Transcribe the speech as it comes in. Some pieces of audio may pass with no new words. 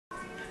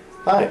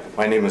Hi,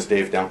 my name is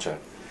Dave Demchuk.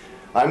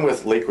 I'm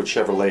with Lakewood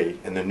Chevrolet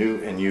in the new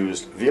and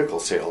used vehicle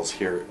sales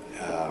here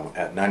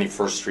at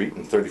 91st Street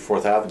and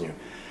 34th Avenue.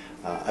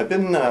 I've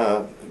been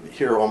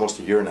here almost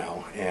a year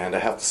now, and I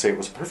have to say it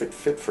was a perfect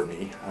fit for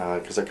me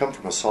because I come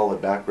from a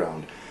solid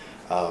background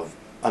of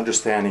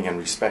understanding and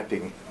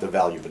respecting the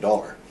value of a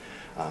dollar.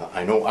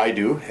 I know I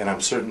do, and I'm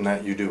certain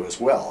that you do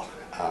as well.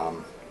 A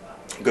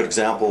good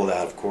example of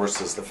that, of course,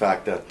 is the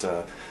fact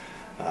that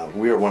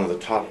we are one of the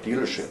top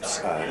dealerships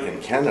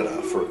in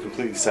Canada for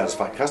completely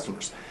satisfied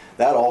customers.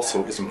 That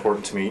also is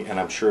important to me, and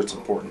I'm sure it's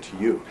important to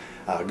you.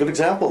 A good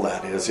example of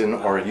that is in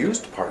our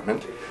used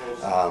department.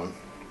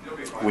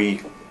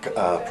 We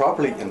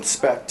properly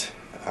inspect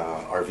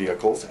our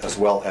vehicles as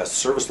well as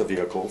service the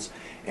vehicles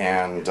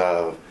and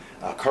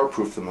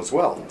car-proof them as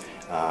well.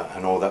 I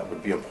know that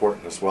would be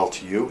important as well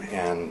to you,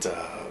 and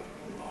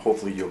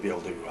hopefully you'll be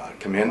able to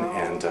come in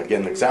and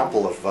get an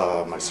example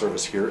of my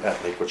service here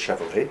at Lakewood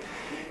Chevrolet.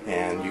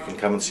 And you can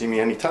come and see me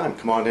anytime.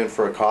 Come on in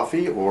for a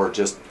coffee or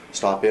just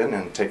stop in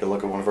and take a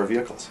look at one of our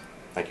vehicles.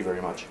 Thank you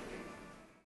very much.